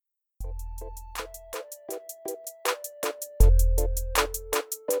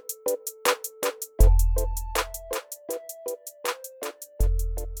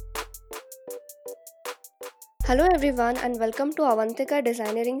Hello everyone and welcome to Avantika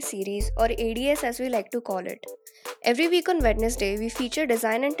Designeering Series or ADS as we like to call it. Every week on Wednesday, we feature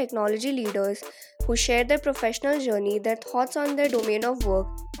design and technology leaders who share their professional journey, their thoughts on their domain of work,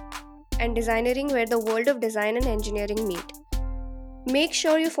 and designeering where the world of design and engineering meet. Make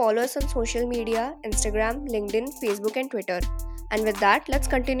sure you follow us on social media Instagram, LinkedIn, Facebook, and Twitter. And with that, let's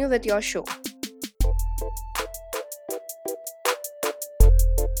continue with your show.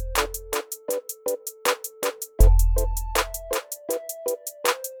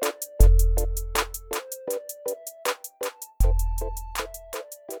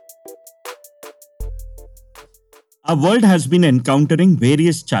 Our world has been encountering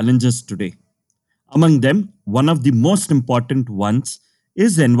various challenges today. Among them, one of the most important ones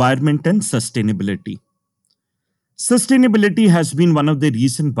is environment and sustainability. Sustainability has been one of the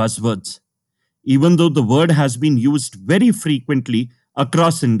recent buzzwords. Even though the word has been used very frequently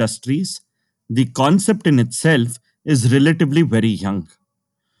across industries, the concept in itself is relatively very young.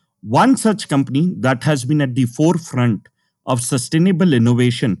 One such company that has been at the forefront of sustainable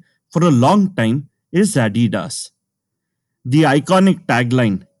innovation for a long time is Adidas. The iconic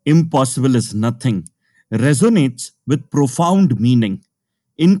tagline, Impossible is Nothing, resonates with profound meaning,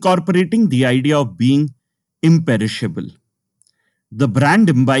 incorporating the idea of being imperishable. The brand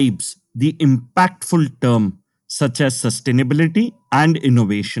imbibes the impactful term such as sustainability and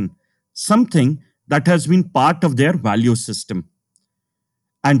innovation, something that has been part of their value system.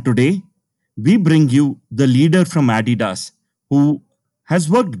 And today, we bring you the leader from Adidas who has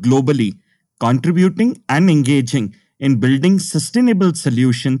worked globally, contributing and engaging in building sustainable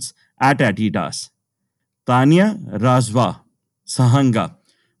solutions at Adidas. Tanya Razva Sahanga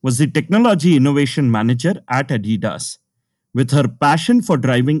was the Technology Innovation Manager at Adidas. With her passion for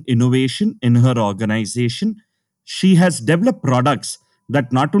driving innovation in her organization, she has developed products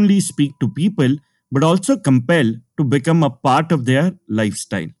that not only speak to people but also compel to become a part of their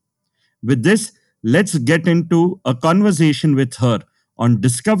lifestyle. With this, let's get into a conversation with her on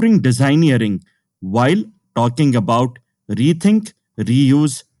discovering designeering while talking about rethink,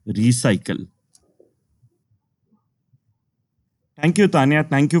 reuse, recycle. Thank you, Tanya.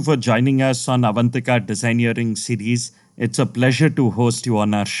 Thank you for joining us on Avantika Designeering series. It's a pleasure to host you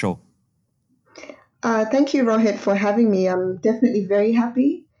on our show. Thank you, Rohit, for having me. I'm definitely very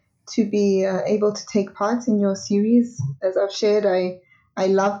happy to be able to take part in your series. As I've shared, I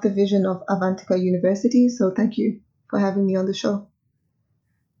love the vision of Avantika University, so thank you for having me on the show.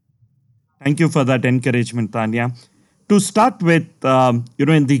 Thank you for that encouragement, Tanya. To start with,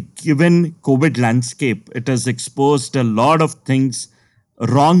 in the given COVID landscape, it has exposed a lot of things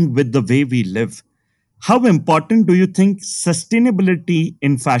wrong with the way we live. How important do you think sustainability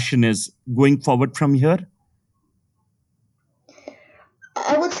in fashion is going forward from here?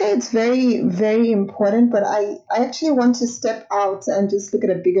 I would say it's very, very important, but I actually want to step out and just look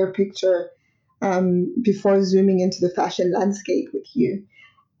at a bigger picture before zooming into the fashion landscape with you.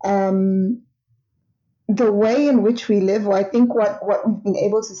 Um, the way in which we live, or I think what we've been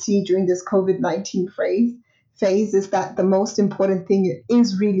able to see during this COVID-19 phase is that the most important thing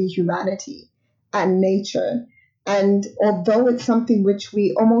is really humanity and nature. And although it's something which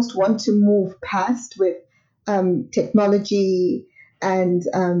we almost want to move past with technology and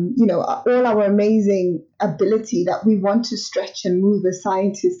all our amazing ability that we want to stretch and move as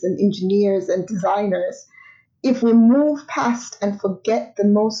scientists and engineers and designers, if we move past and forget the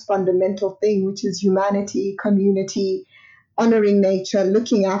most fundamental thing, which is humanity, community, honoring nature,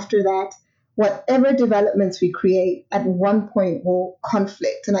 looking after that, whatever developments we create at one point will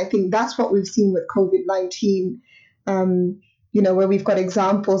conflict. And I think that's what we've seen with COVID 19. Where we've got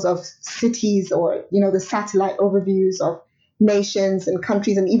examples of cities or, the satellite overviews of nations and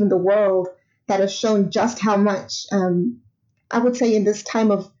countries and even the world that have shown just how much, I would say, in this time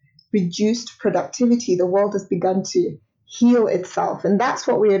of reduced productivity, the world has begun to heal itself. And that's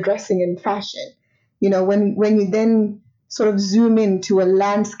what we're addressing in fashion. When you then sort of zoom into a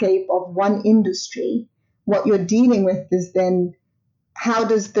landscape of one industry, what you're dealing with is then how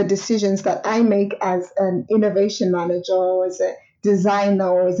does the decisions that I make as an innovation manager or as a designer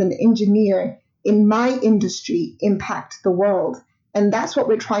or as an engineer in my industry impact the world? And that's what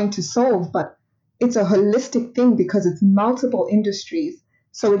we're trying to solve. But it's a holistic thing because it's multiple industries.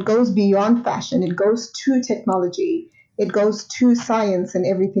 So it goes beyond fashion, it goes to technology, it goes to science and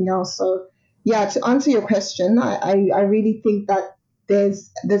everything else. So, yeah, to answer your question, I really think that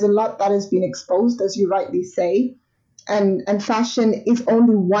there's a lot that has been exposed, as you rightly say, and fashion is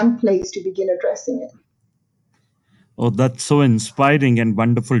only one place to begin addressing it. Oh, that's so inspiring and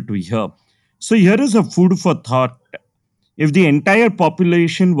wonderful to hear. So, here is a food for thought. If the entire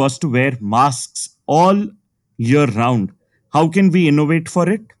population was to wear masks all year round, how can we innovate for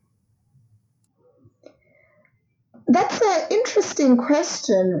it? That's an interesting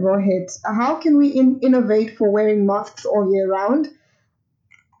question, Rohit. How can we innovate for wearing masks all year round?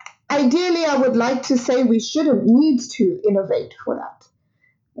 Ideally, I would like to say we shouldn't need to innovate for that.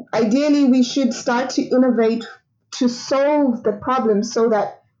 Ideally, we should start to innovate to solve the problem so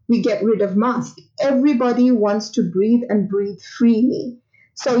that we get rid of masks. Everybody wants to breathe and breathe freely.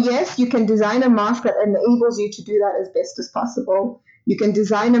 So, yes, you can design a mask that enables you to do that as best as possible. You can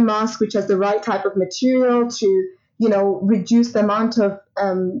design a mask which has the right type of material to, reduce the amount of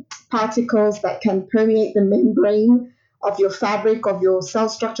particles that can permeate the membrane of your fabric, of your cell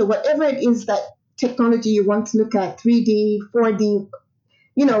structure, whatever it is that technology you want to look at, 3D, 4D,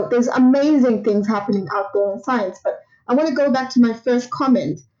 there's amazing things happening out there in science. But I want to go back to my first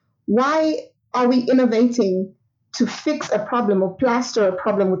comment. Why are we innovating to fix a problem or plaster a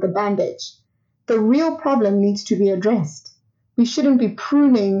problem with a bandage? The real problem needs to be addressed. We shouldn't be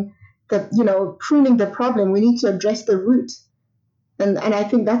pruning the problem. We need to address the root. And I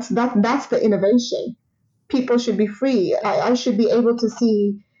think that's the innovation. People should be free. I should be able to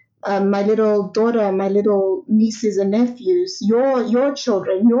see my little daughter, my little nieces and nephews, your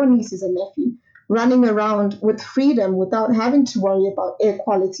children, your nieces and nephews, running around with freedom without having to worry about air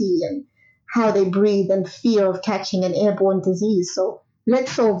quality and how they breathe and fear of catching an airborne disease. So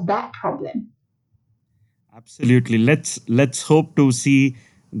let's solve that problem. Absolutely. Let's hope to see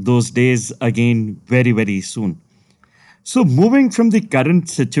those days again very very soon. So, moving from the current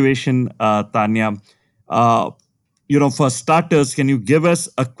situation, Tanya, uh, for starters, can you give us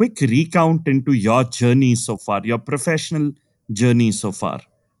a quick recount into your journey so far, your professional journey so far?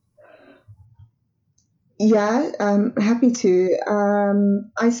 Yeah, happy to.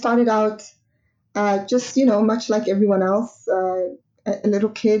 I started out just, much like everyone else, a little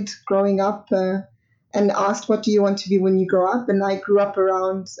kid growing up and asked, what do you want to be when you grow up? And I grew up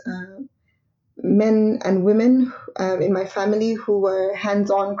around men and women in my family who were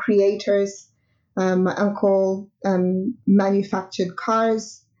hands on creators. My uncle manufactured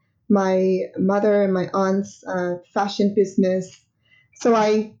cars, my mother and my aunt's fashion business. So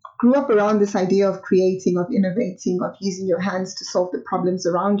I grew up around this idea of creating, of innovating, of using your hands to solve the problems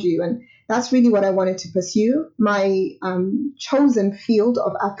around you. And that's really what I wanted to pursue. My chosen field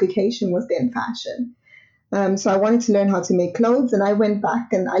of application was then fashion. So I wanted to learn how to make clothes, and I went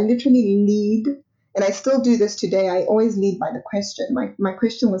back and I literally lead, and I still do this today. I always lead by the question. My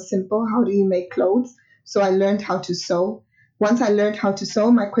question was simple: how do you make clothes? So I learned how to sew. Once I learned how to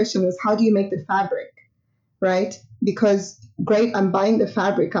sew, my question was, how do you make the fabric? Right? Because great, I'm buying the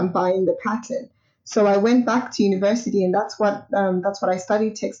fabric, I'm buying the pattern. So I went back to university, and that's what I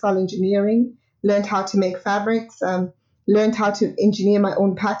studied: textile engineering. Learned how to make fabrics, learned how to engineer my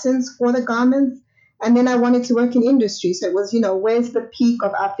own patterns for the garments, and then I wanted to work in industry. So it was, where's the peak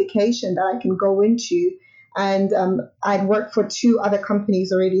of application that I can go into? And I'd worked for two other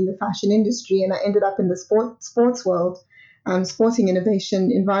companies already in the fashion industry, and I ended up in the sports world, sporting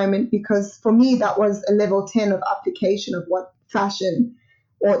innovation environment, because for me that was a level 10 of application of what fashion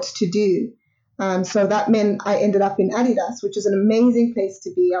ought to do. So that meant I ended up in Adidas, which is an amazing place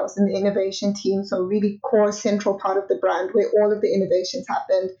to be. I was in the innovation team, so really core central part of the brand where all of the innovations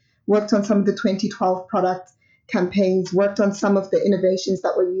happened. Worked on some of the 2012 product campaigns, worked on some of the innovations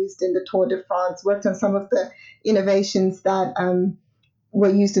that were used in the Tour de France, worked on some of the innovations that were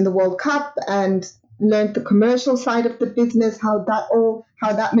used in the World Cup, and learned the commercial side of the business, how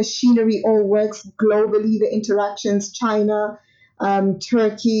that machinery all works globally, the interactions, China,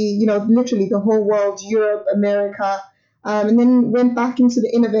 Turkey, literally the whole world, Europe, America. And then went back into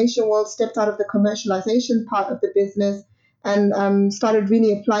the innovation world, stepped out of the commercialization part of the business, and started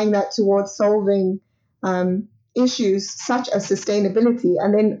really applying that towards solving um, issues such as sustainability,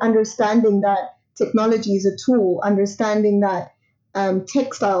 and then understanding that technology is a tool, understanding that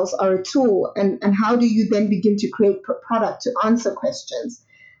textiles are a tool, and how do you then begin to create product to answer questions.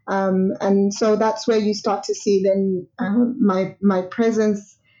 And so that's where you start to see then my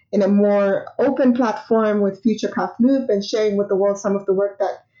presence in a more open platform with Futurecraft Loop, and sharing with the world some of the work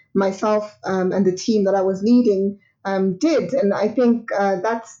that myself and the team that I was leading did. And I think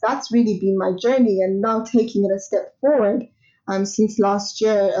that's really been my journey, and now taking it a step forward. Since last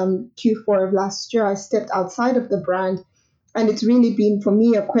year, Q4 of last year, I stepped outside of the brand, and it's really been for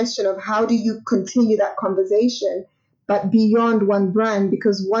me a question of how do you continue that conversation, but beyond one brand.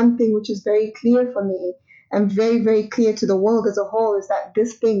 Because one thing which is very clear for me, and very, very clear to the world as a whole is that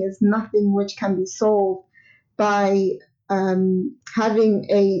this thing is nothing which can be solved by having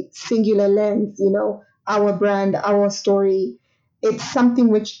a singular lens, our brand, our story. It's something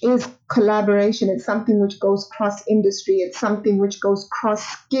which is collaboration. It's something which goes cross industry. It's something which goes cross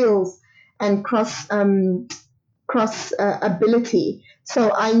skills and cross ability.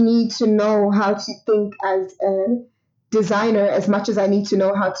 So I need to know how to think as a designer as much as I need to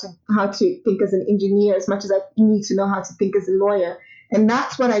know how to think as an engineer, as much as I need to know how to think as a lawyer. And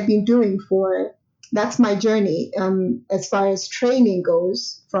that's what I've been doing for. That's my journey as far as training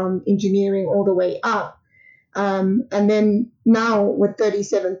goes, from engineering all the way up. And then now with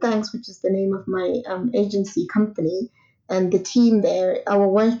 37 Thanks, which is the name of my agency company, and the team there, our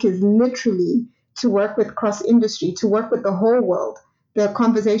work is literally to work with cross industry, to work with the whole world. The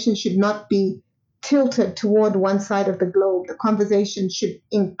conversation should not be tilted toward one side of the globe. The conversation should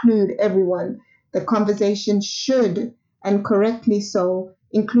include everyone. The conversation should, and correctly so,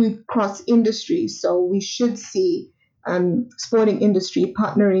 include cross industry. So we should see sporting industry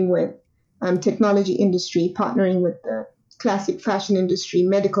partnering with technology industry, partnering with the classic fashion industry,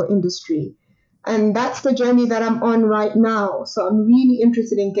 medical industry. And that's the journey that I'm on right now. So I'm really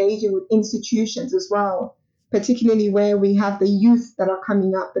interested in engaging with institutions as well, particularly where we have the youth that are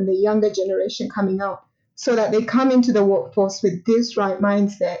coming up and the younger generation coming up, so that they come into the workforce with this right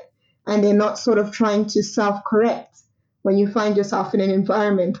mindset and they're not sort of trying to self correct when you find yourself in an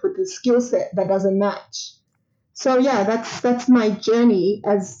environment with a skill set that doesn't match. So yeah, that's my journey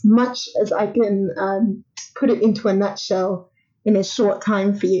as much as I can put it into a nutshell in a short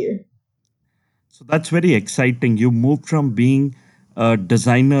time for you. So that's very exciting. You moved from being a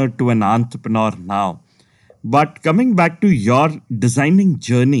designer to an entrepreneur now. But coming back to your designing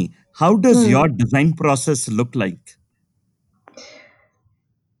journey, how does your Mm. design process look like?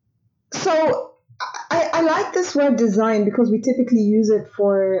 So I like this word design because we typically use it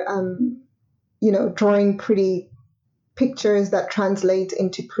for drawing pretty pictures that translate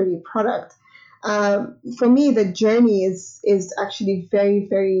into pretty product. For me, the journey is actually very,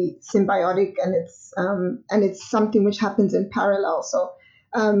 very symbiotic, and it's something which happens in parallel. So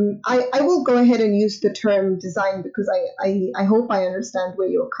I will go ahead and use the term design because I hope I understand where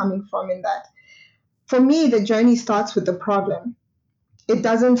you're coming from in that. For me, the journey starts with the problem. It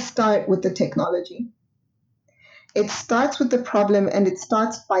doesn't start with the technology. It starts with the problem, and it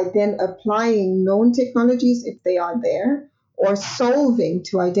starts by then applying known technologies if they are there, or solving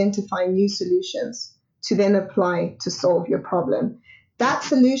to identify new solutions to then apply to solve your problem. That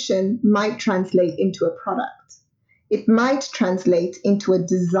solution might translate into a product. It might translate into a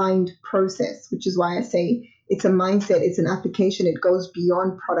designed process, which is why I say it's a mindset, it's an application, it goes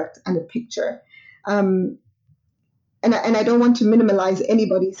beyond product and a picture. Um, and I don't want to minimize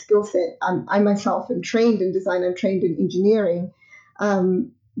anybody's skill set. I myself am trained in design, I'm trained in engineering,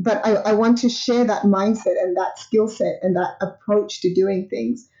 but I want to share that mindset and that skill set and that approach to doing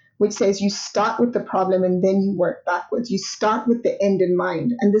things, which says you start with the problem and then you work backwards. You start with the end in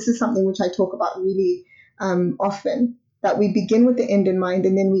mind, and this is something which I talk about really often. That we begin with the end in mind,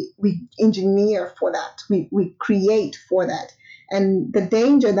 and then we engineer for that. We create for that. And the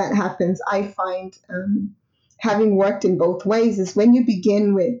danger that happens, I find, having worked in both ways, is when you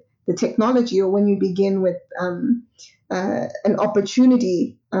begin with the technology, or when you begin with an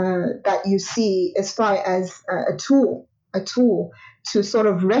opportunity that you see as far as a tool to sort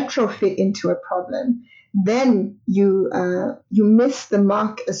of retrofit into a problem, then you miss the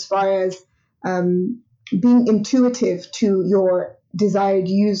mark as far as being intuitive to your desired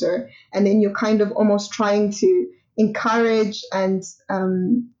user, and then you're kind of almost trying to encourage and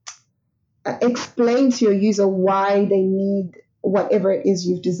explain to your user why they need whatever it is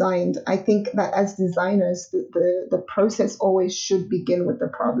you've designed. I think that as designers, the process always should begin with the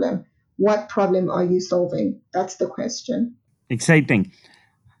problem. What problem are you solving? That's the question. Exciting.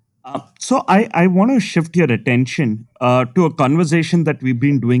 So I want to shift your attention to a conversation that we've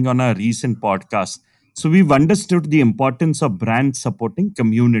been doing on our recent podcast. So we've understood the importance of brands supporting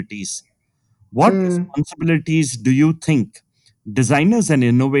communities. What Mm. responsibilities do you think designers and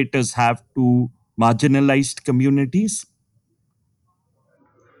innovators have to marginalized communities?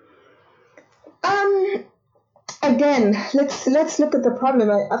 Um, Again, let's look at the problem.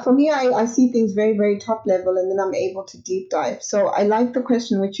 For me, I see things very, very top level, and then I'm able to deep dive. So I like the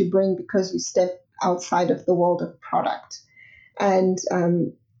question which you bring because you step outside of the world of product and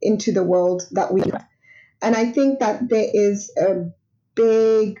into the world that we. And I think that there is a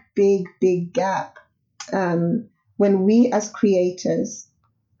big, big, big gap when we as creators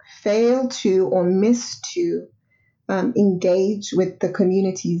fail to or miss to engage with the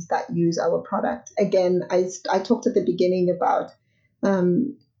communities that use our product. Again, I talked at the beginning about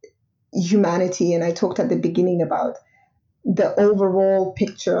um, humanity, and I talked at the beginning about the overall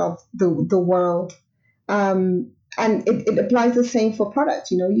picture of the world. And it applies the same for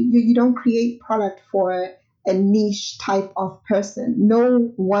products. You don't create product for a niche type of person.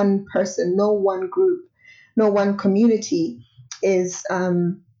 No one person, no one group, no one community is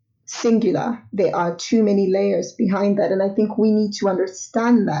singular. There are too many layers behind that. And I think we need to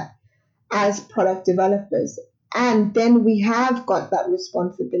understand that as product developers. And then we have got that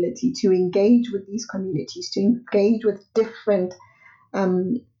responsibility to engage with these communities, to engage with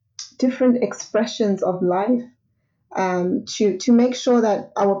um, different expressions of life, to make sure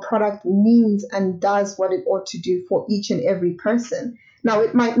that our product means and does what it ought to do for each and every person. Now,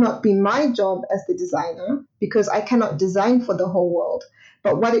 it might not be my job as the designer because I cannot design for the whole world.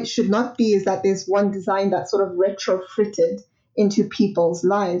 But what it should not be is that there's one design that's sort of retrofitted into people's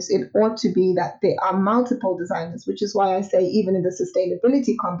lives. It ought to be that there are multiple designers, which is why I say, even in the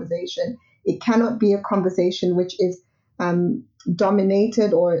sustainability conversation, it cannot be a conversation which is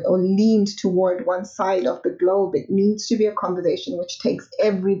dominated or leaned toward one side of the globe. It needs to be a conversation which takes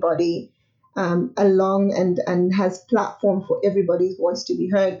everybody along and has platform for everybody's voice to be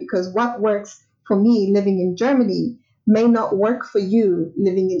heard. Because what works for me living in Germany may not work for you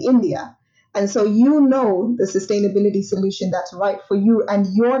living in India. And so the sustainability solution that's right for you and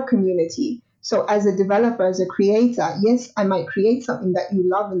your community. So as a developer, as a creator, yes, I might create something that you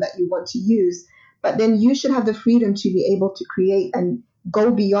love and that you want to use, but then you should have the freedom to be able to create and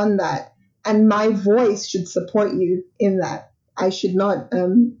go beyond that. And my voice should support you in that. I should not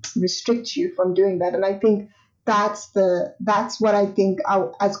restrict you from doing that. And I think that's what I think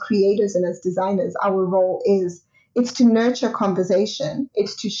as creators and as designers, our role is. It's to nurture conversation.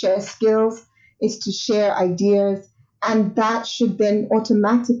 It's to share skills. It's to share ideas. And that should then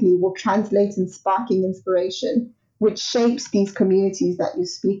automatically will translate in sparking inspiration, which shapes these communities that you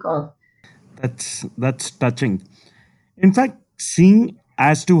speak of. That's touching. In fact, seeing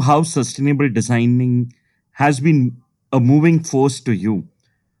as to how sustainable designing has been a moving force to you,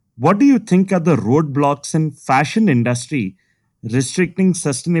 what do you think are the roadblocks in fashion industry restricting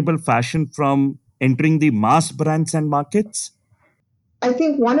sustainable fashion from entering the mass brands and markets? I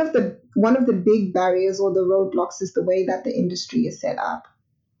think one of the big barriers or the roadblocks is the way that the industry is set up.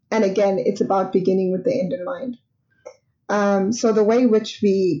 And again, it's about beginning with the end in mind. So the way which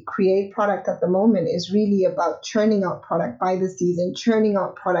we create product at the moment is really about churning out product by the season, churning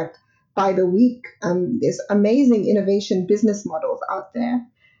out product by the week. There's amazing innovation business models out there,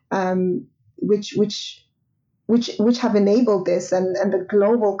 um, which which which have enabled this, and the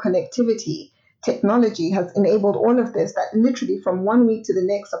global connectivity technology has enabled all of this. That literally from one week to the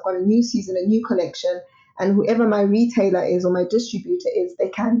next, I've got a new season, a new collection, and whoever my retailer is or my distributor is, they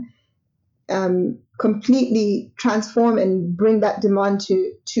can completely transform and bring that demand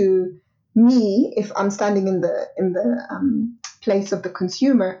to me if I'm standing in the place of the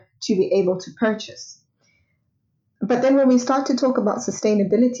consumer to be able to purchase. But then when we start to talk about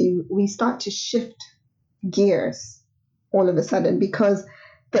sustainability, we start to shift gears all of a sudden, because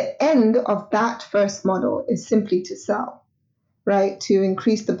the end of that first model is simply to sell, right? To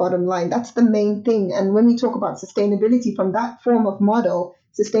increase the bottom line. That's the main thing. And when we talk about sustainability from that form of model,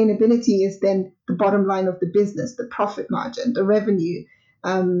 sustainability is then the bottom line of the business, the profit margin, the revenue,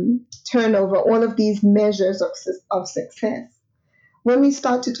 turnover, all of these measures of success. When we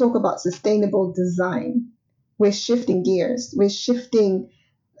start to talk about sustainable design, we're shifting gears, we're shifting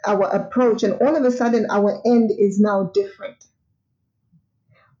our approach, and all of a sudden, our end is now different.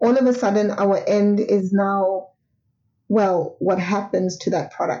 All of a sudden, our end is now, well, what happens to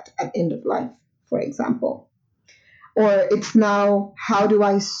that product at end of life, for example. Or it's now, how do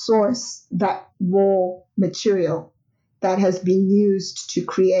I source that raw material that has been used to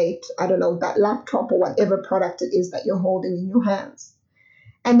create, I don't know, that laptop or whatever product it is that you're holding in your hands.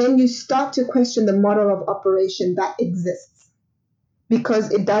 And then you start to question the model of operation that exists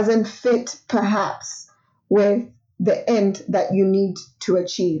because it doesn't fit perhaps with the end that you need to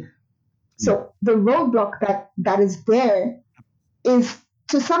achieve. Yeah. So the roadblock that is there is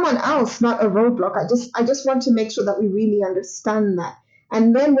to someone else not a roadblock. I just want to make sure that we really understand that.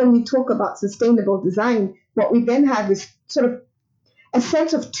 And then when we talk about sustainable design, what we then have is sort of a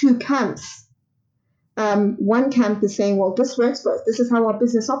sense of two camps. One camp is saying, well, this works for us. This is how our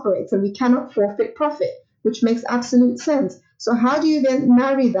business operates, and we cannot forfeit profit, which makes absolute sense. So, how do you then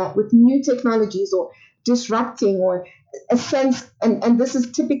marry that with new technologies or disrupting or a sense? And this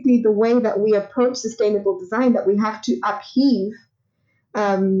is typically the way that we approach sustainable design, that we have to upheave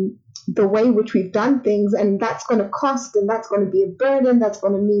the way which we've done things, and that's going to cost, and that's going to be a burden, that's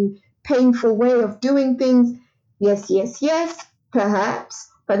going to mean painful way of doing things. Yes, yes, yes, perhaps,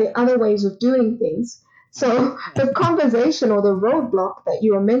 but there are other ways of doing things. So the conversation or the roadblock that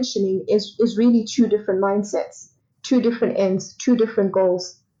you are mentioning is really two different mindsets, two different ends, two different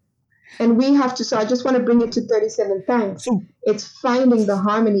goals. And we have to, so I just want to bring it to 37 thanks. So, It's finding the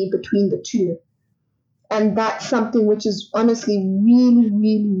harmony between the two. And that's something which is honestly really,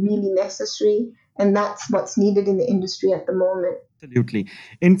 really, really necessary. And that's what's needed in the industry at the moment. absolutely.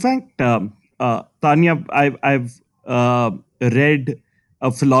 In fact, Tanya, I've read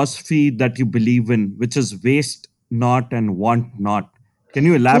a philosophy that you believe in, which is waste not and want not. Can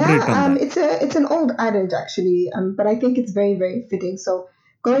you elaborate on Yeah, that? it's an old adage actually, but I think it's very, very fitting. So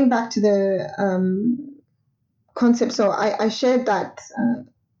going back to the concept, so I shared that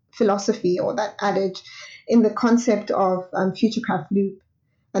philosophy or that adage in the concept of Futurecraft Loop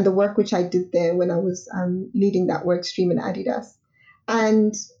and the work which I did there when I was leading that work stream in Adidas.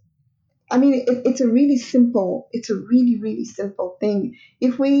 And I mean, it's a really, really simple thing.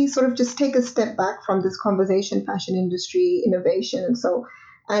 If we sort of just take a step back from this conversation, fashion industry, innovation, and so,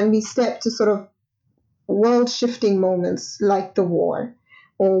 and we step to sort of world shifting moments like the war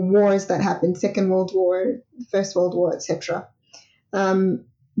or wars that happened, Second World War, First World War, etc.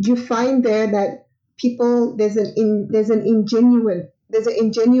 You find there that people there's an ingenuous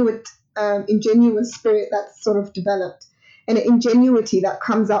spirit that's sort of developed, and an ingenuity that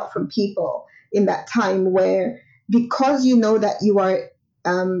comes out from people in that time where, because you know that you are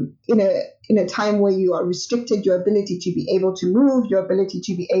in a time where you are restricted, your ability to be able to move, your ability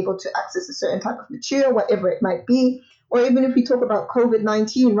to be able to access a certain type of material, whatever it might be, or even if we talk about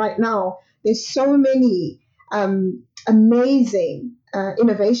COVID-19 right now, there's so many amazing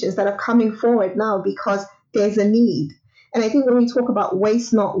innovations that are coming forward now because there's a need. And I think when we talk about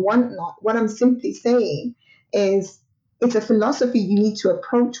waste not, want not, what I'm simply saying is it's a philosophy you need to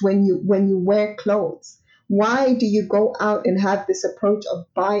approach when you wear clothes. Why do you go out and have this approach of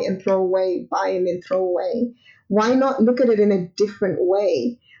buy and throw away, buy and then throw away? Why not look at it in a different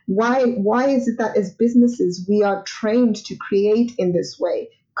way? Why is it that as businesses we are trained to create in this way?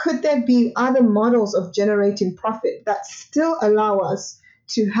 Could there be other models of generating profit that still allow us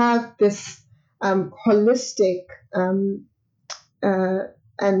to have this holistic um, uh,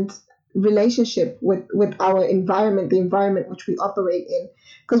 and relationship with our environment, the environment which we operate in?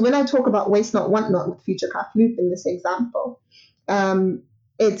 Because when I talk about waste not, want not with Future Craft Loop in this example,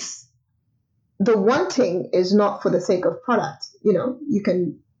 it's the wanting is not for the sake of product. You know, you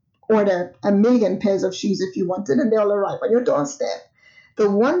can order a million pairs of shoes if you wanted, and they'll arrive on your doorstep. The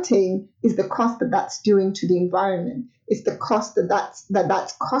wanting is the cost that that's doing to the environment. It's the cost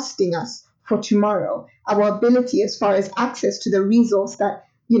that's costing us for tomorrow. Our ability, as far as access to the resource that,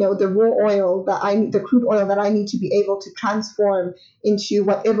 you know, the raw oil that I need, the crude oil that I need to be able to transform into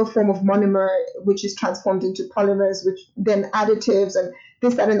whatever form of monomer, which is transformed into polymers, which then additives and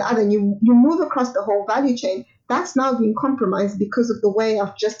this, that, and the other. And you move across the whole value chain. That's now being compromised because of the way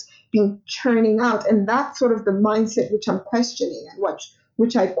I've just been churning out. And that's sort of the mindset which I'm questioning and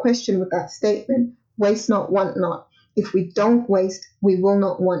which I question with that statement: waste not, want not. If we don't waste, we will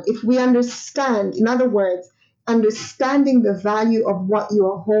not want. If we understand, in other words, understanding the value of what you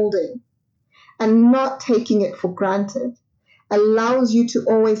are holding and not taking it for granted allows you to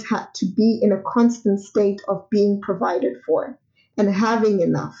always have to be in a constant state of being provided for and having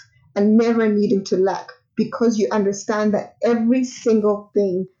enough and never needing to lack, because you understand that every single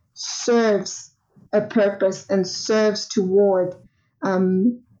thing serves a purpose and serves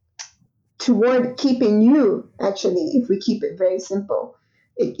um, toward keeping you, actually, if we keep it very simple,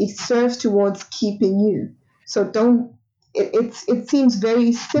 it serves towards keeping you. So don't, it seems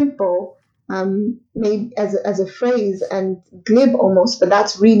very simple, maybe as a phrase and glib almost, but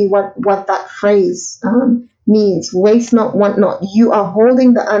that's really what that phrase means. Waste not, want not. You are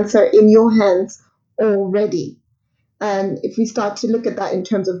holding the answer in your hands already. And if we start to look at that in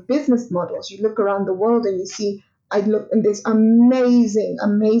terms of business models, you look around the world and you see, I look and there's amazing,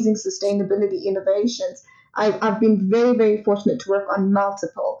 amazing sustainability innovations. I've been very, very fortunate to work on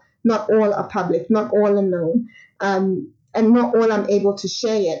multiple. Not all are public, not all are known. And not all I'm able to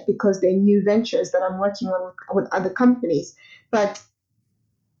share yet because they're new ventures that I'm working on with other companies. But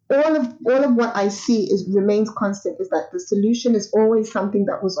all of what I see is remains constant, is that the solution is always something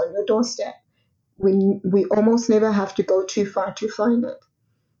that was on your doorstep. We almost never have to go too far to find it.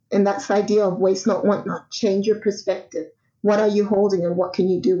 And that's the idea of waste not, want not. Change your perspective. What are you holding and what can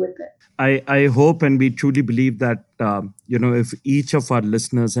you do with it? I hope and we truly believe that, if each of our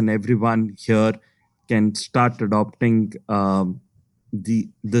listeners and everyone here can start adopting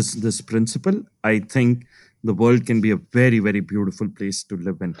this principle, I think the world can be a very, very beautiful place to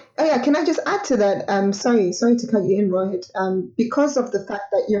live in. Oh yeah, can I just add to that? Sorry to cut you in, Rohit. Because of the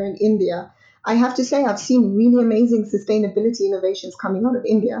fact that you're in India, I have to say I've seen really amazing sustainability innovations coming out of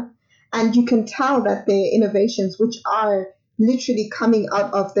India, and you can tell that they're innovations which are literally coming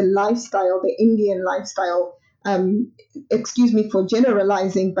out of the lifestyle, the Indian lifestyle. Excuse me for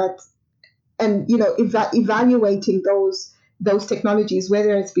generalizing, but and evaluating those technologies,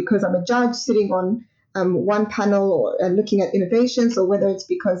 whether it's because I'm a judge sitting on one panel or looking at innovations, or whether it's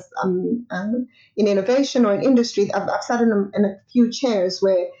because I'm in innovation or in industry. I've sat in a few chairs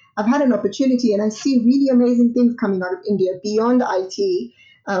where I've had an opportunity and I see really amazing things coming out of India beyond IT.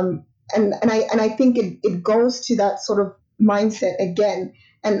 Um, and I think it goes to that sort of mindset again.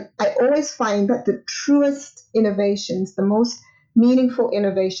 And I always find that the truest innovations, the most meaningful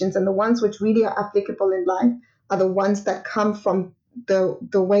innovations, and the ones which really are applicable in life are the ones that come from the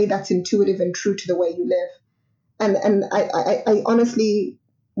way that's intuitive and true to the way you live. And I honestly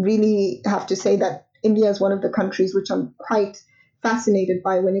really have to say that India is one of the countries which I'm quite fascinated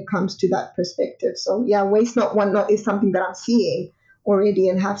by when it comes to that perspective. So yeah, waste not, want not is something that I'm seeing already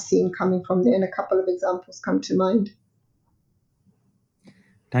and have seen coming from there, and a couple of examples come to mind.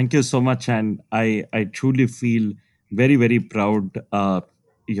 Thank you so much, and I truly feel very, very proud.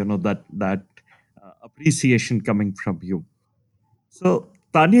 That appreciation coming from you. So,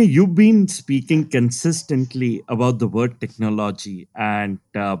 Tanya, you've been speaking consistently about the word technology, and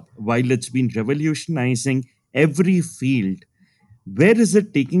while it's been revolutionizing every field, where is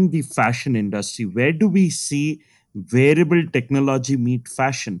it taking the fashion industry? Where do we see wearable technology meet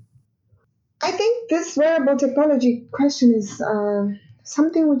fashion? I think this wearable technology question is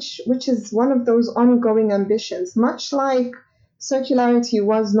something which is one of those ongoing ambitions, much like circularity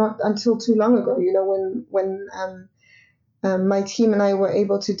was not until too long ago. You know, when my team and I were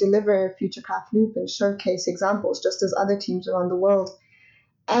able to deliver Futurecraft Loop and showcase examples, just as other teams around the world.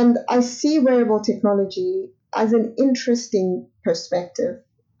 And I see wearable technology as an interesting perspective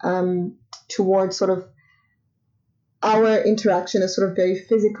towards sort of our interaction as sort of very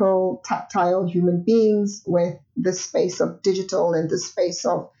physical, tactile human beings with the space of digital and the space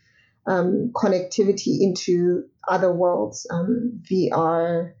of connectivity into other worlds,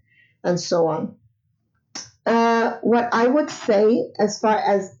 VR, and so on. What I would say, as far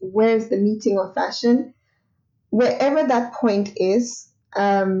as where's the meeting of fashion, wherever that point is,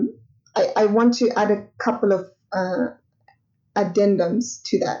 I want to add a couple of addendums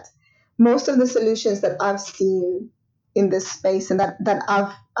to that. Most of the solutions that I've seen in this space and that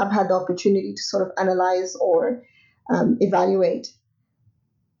I've had the opportunity to sort of analyze or evaluate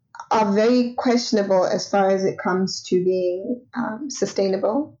are very questionable as far as it comes to being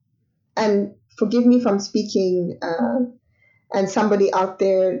sustainable. And forgive me if I'm speaking and somebody out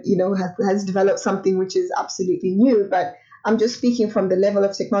there, has developed something which is absolutely new, but I'm just speaking from the level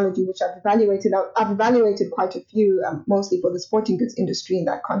of technology which I've evaluated. I've evaluated quite a few, mostly for the sporting goods industry in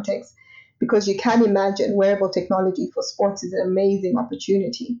that context, because you can imagine wearable technology for sports is an amazing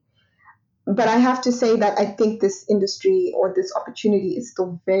opportunity. But I have to say that I think this industry or this opportunity is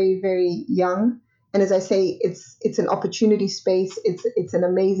still very, very young. And as I say, it's an opportunity space. It's an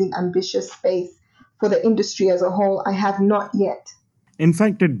amazing, ambitious space for the industry as a whole. I have not yet. In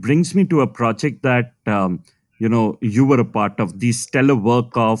fact, it brings me to a project that you were a part of, the stellar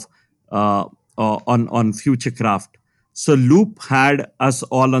work of on Futurecraft. So Loop had us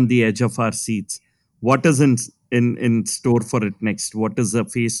all on the edge of our seats. What is in store for it next? What is the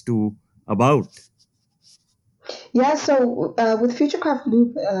phase two about? Yeah, so with Futurecraft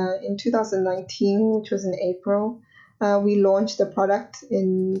Loop in 2019, which was in April, we launched the product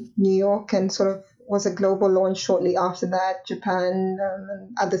in New York and sort of was a global launch shortly after that, Japan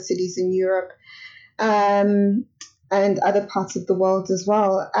and other cities in Europe. Um, and other parts of the world as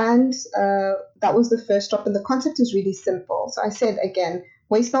well. And that was the first stop. And the concept is really simple. So I said again,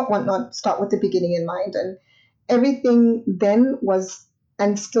 waste not, want not, start with the beginning in mind. And everything then was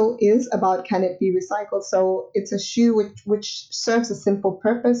and still is about can it be recycled. So it's a shoe which serves a simple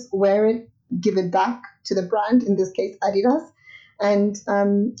purpose: wear it, give it back to the brand, in this case Adidas, and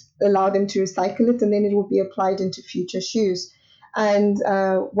allow them to recycle it, and then it will be applied into future shoes. And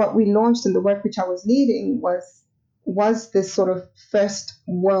what we launched in the work which I was leading was this sort of first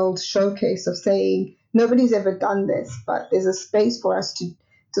world showcase of saying nobody's ever done this, but there's a space for us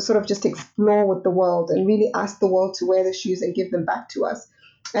to sort of just explore with the world and really ask the world to wear the shoes and give them back to us.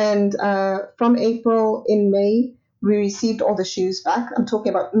 And from April, in May, we received all the shoes back. I'm talking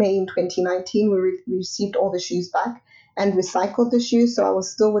about May in 2019. We received all the shoes back, and recycled the shoes. So I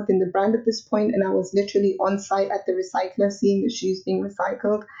was still within the brand at this point, and I was literally on site at the recycler, seeing the shoes being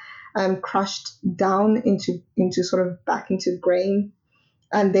recycled, crushed down into sort of back into grain,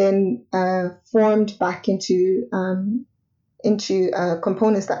 and then formed back into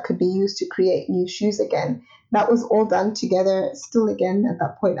components that could be used to create new shoes again. That was all done together. Still, again at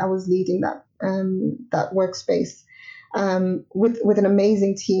that point, I was leading that workspace with an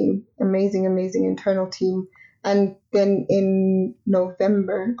amazing team, amazing internal team. And then in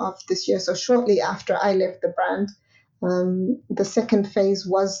November of this year, so shortly after I left the brand, the second phase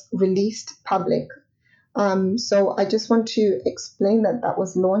was released public. So I just want to explain that that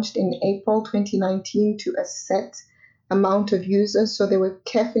was launched in April 2019 to a set amount of users. So they were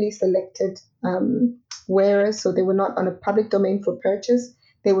carefully selected wearers. So they were not on a public domain for purchase.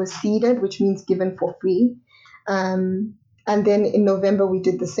 They were seeded, which means given for free. And then in November, we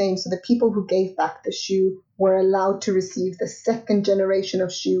did the same. So the people who gave back the shoe were allowed to receive the second generation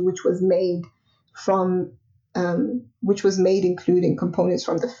of shoe, from, which was made including components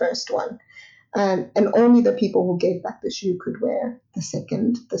from the first one, and only the people who gave back the shoe could wear the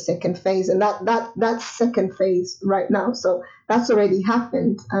second phase, and that's second phase right now. So that's already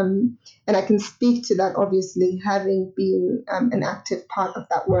happened, and I can speak to that, obviously having been an active part of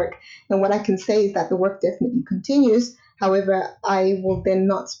that work. And what I can say is that the work definitely continues. However, I will then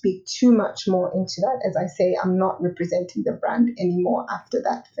not speak too much more into that. As I say, I'm not representing the brand anymore after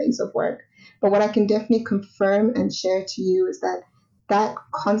that phase of work. But what I can definitely confirm and share to you is that that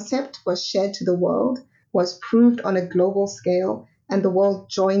concept was shared to the world, was proved on a global scale, and the world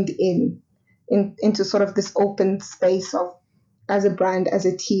joined into sort of this open space of, as a brand, as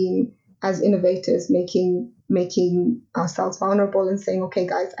a team, as innovators, making ourselves vulnerable and saying, okay,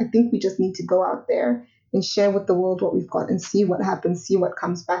 guys, I think we just need to go out there and share with the world what we've got and see what happens, see what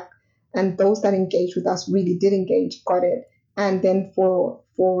comes back. And those that engaged with us really did engage, got it. And then for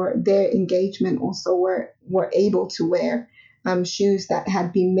their engagement also were able to wear shoes that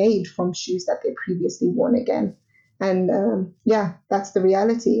had been made from shoes that they previously worn again. And yeah, that's the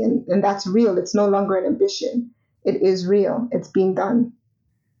reality. And that's real. It's no longer an ambition. It is real. It's being done.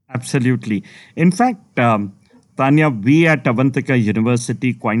 Absolutely. In fact, Tanya, we at Avantika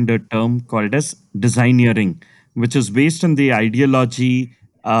University coined a term called as designeering, which is based on the ideology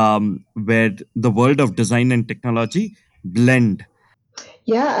where the world of design and technology blend.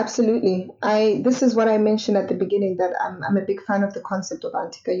 Yeah, absolutely. This is what I mentioned at the beginning, that I'm a big fan of the concept of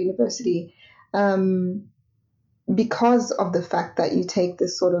Antica University. Um, because of the fact that you take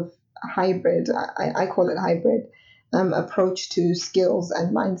this sort of hybrid, I call it hybrid, approach to skills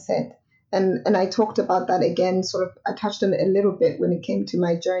and mindset. And I talked about that again, sort of, I touched on it a little bit when it came to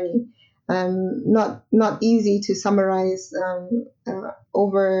my journey. Not easy to summarize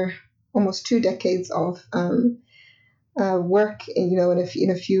over almost 2 decades of work, in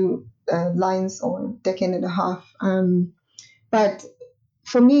a few lines, or decade and a half. But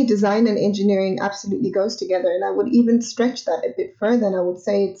for me, design and engineering absolutely goes together. And I would even stretch that a bit further. And I would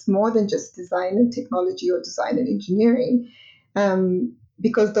say it's more than just design and technology, or design and engineering,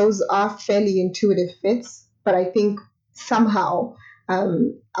 because those are fairly intuitive fits. But I think somehow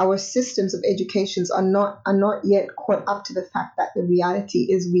our systems of educations are not yet caught up to the fact that the reality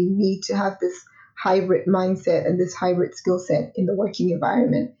is we need to have this hybrid mindset and this hybrid skill set in the working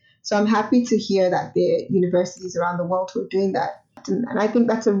environment. So I'm happy to hear that there are universities around the world who are doing that, and I think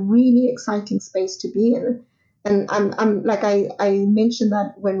that's a really exciting space to be in. And I'm like I mentioned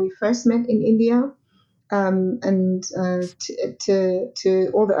that when we first met in India, and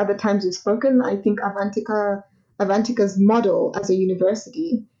to all the other times we've spoken, I think Avantica's model as a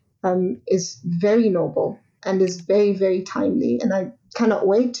university is very noble and is very timely, and I cannot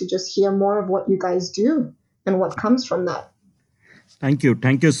wait to just hear more of what you guys do and what comes from that. Thank you.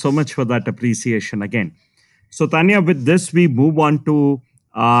 Thank you so much for that appreciation again. So, Tanya, with this, we move on to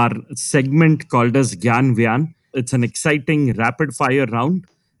our segment called as Gyan Vyan. It's an exciting rapid fire round.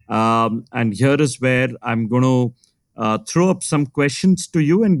 And here is where I'm going to throw up some questions to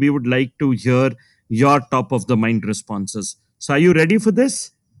you, and we would like to hear your top of the mind responses. So, are you ready for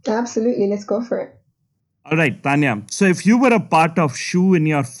this? Absolutely, let's go for it. All right, Tanya. So, if you were a part of shoe in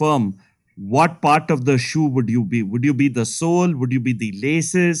your firm, what part of the shoe would you be? Would you be the sole? Would you be the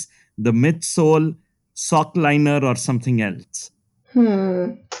laces, the midsole, sock liner, or something else?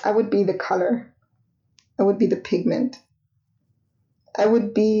 I would be the color. I would be the pigment. I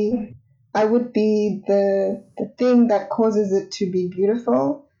would be I would be the thing that causes it to be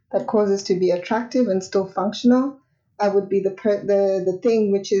beautiful, that causes to be attractive and still functional. I would be the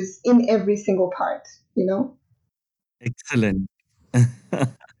thing which is in every single part, you know? Excellent.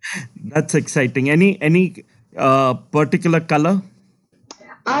 That's exciting. Any Particular color?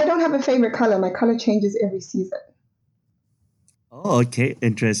 I don't have a favorite color. My color changes every season. Oh, okay,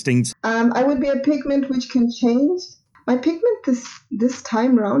 interesting. I would be a pigment which can change. My pigment this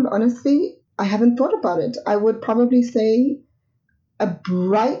time round, honestly, I haven't thought about it. I would probably say a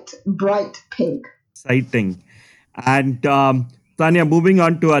bright pink. Exciting. And Tanya, moving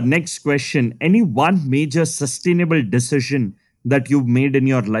on to our next question. Any one major sustainable decision that you've made in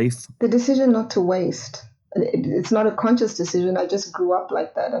your life? The decision not to waste. It's not a conscious decision. I just grew up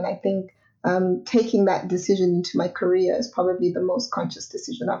like that, and I think taking that decision into my career is probably the most conscious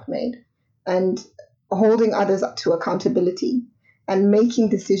decision I've made, and holding others up to accountability and making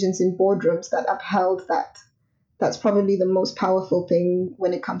decisions in boardrooms that upheld that. That's probably the most powerful thing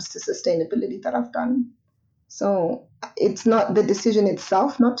when it comes to sustainability that I've done. So it's not the decision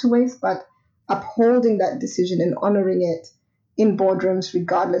itself not to waste, but upholding that decision and honoring it in boardrooms,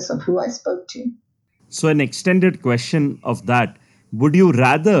 regardless of who I spoke to. So, an extended question of that, would you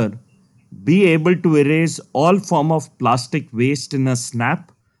rather be able to erase all form of plastic waste in a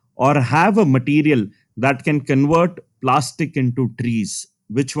snap, or have a material that can convert plastic into trees?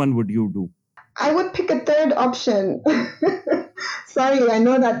 Which one would you do? I would pick a third option. Sorry, I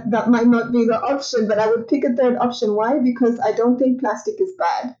know that that might not be the option, but I would pick a third option. Why? Because I don't think plastic is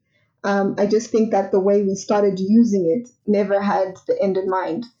bad. I just think that the way we started using it never had the end in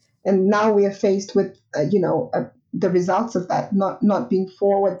mind, and now we are faced with, the results of that not being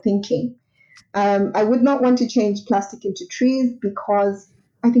forward thinking. I would not want to change plastic into trees because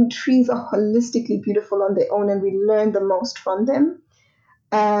I think trees are holistically beautiful on their own, and we learn the most from them.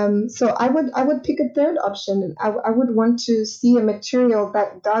 So I would pick a third option. I would want to see a material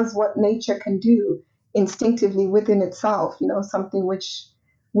that does what nature can do instinctively within itself. Something which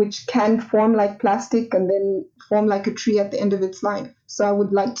can form like plastic and then form like a tree at the end of its life. So I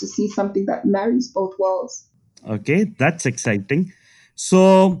would like to see something that marries both worlds. Okay, that's exciting.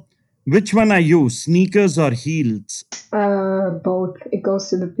 So, which one are you, sneakers or heels? Both. It goes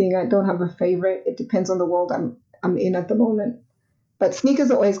to the thing. I don't have a favorite. It depends on the world I'm in at the moment. But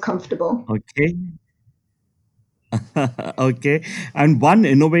sneakers are always comfortable. Okay, okay. And one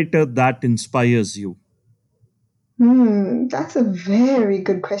innovator that inspires you. That's a very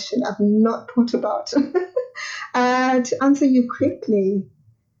good question. I've not thought about. To answer you quickly,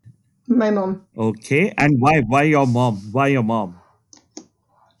 my mom. Okay, and why? Why your mom? Why your mom?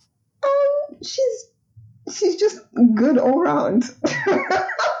 She's just good all round. I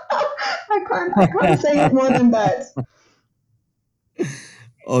can't say it more than that.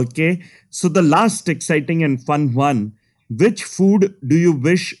 Okay, so the last exciting and fun one. Which food do you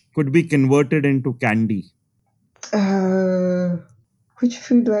wish could be converted into candy? Uh, which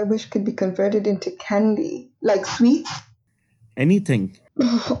food do I wish could be converted into candy? Like sweets? Anything.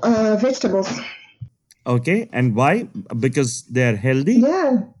 Vegetables. Okay, and why? Because they're healthy?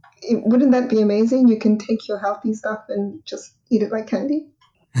 Yeah. Wouldn't that be amazing? You can take your healthy stuff and just eat it like candy.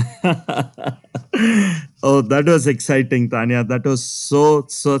 Oh, that was exciting, Tanya. That was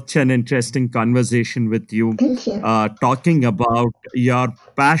such an interesting conversation with you, Thank you. talking about your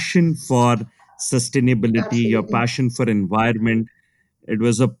passion for sustainability, your Absolutely. passion for environment. It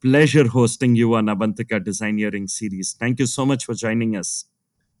was a pleasure hosting you on Avantika Designeering series. Thank you so much for joining us.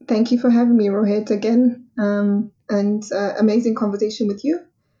 Thank you for having me, Rohit, again. And amazing conversation with you.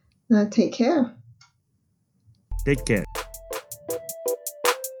 Take care. Take care.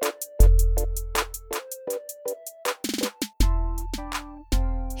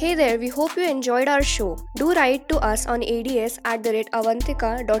 Hey there, we hope you enjoyed our show. Do write to us on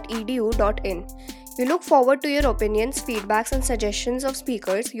ads@avantika.edu.in. We look forward to your opinions, feedbacks, and suggestions of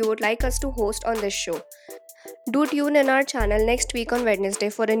speakers you would like us to host on this show. Do tune in our channel next week on Wednesday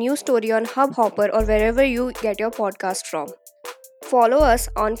for a new story on Hubhopper or wherever you get your podcast from. Follow us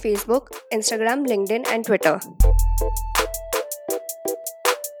on Facebook, Instagram, LinkedIn, and Twitter.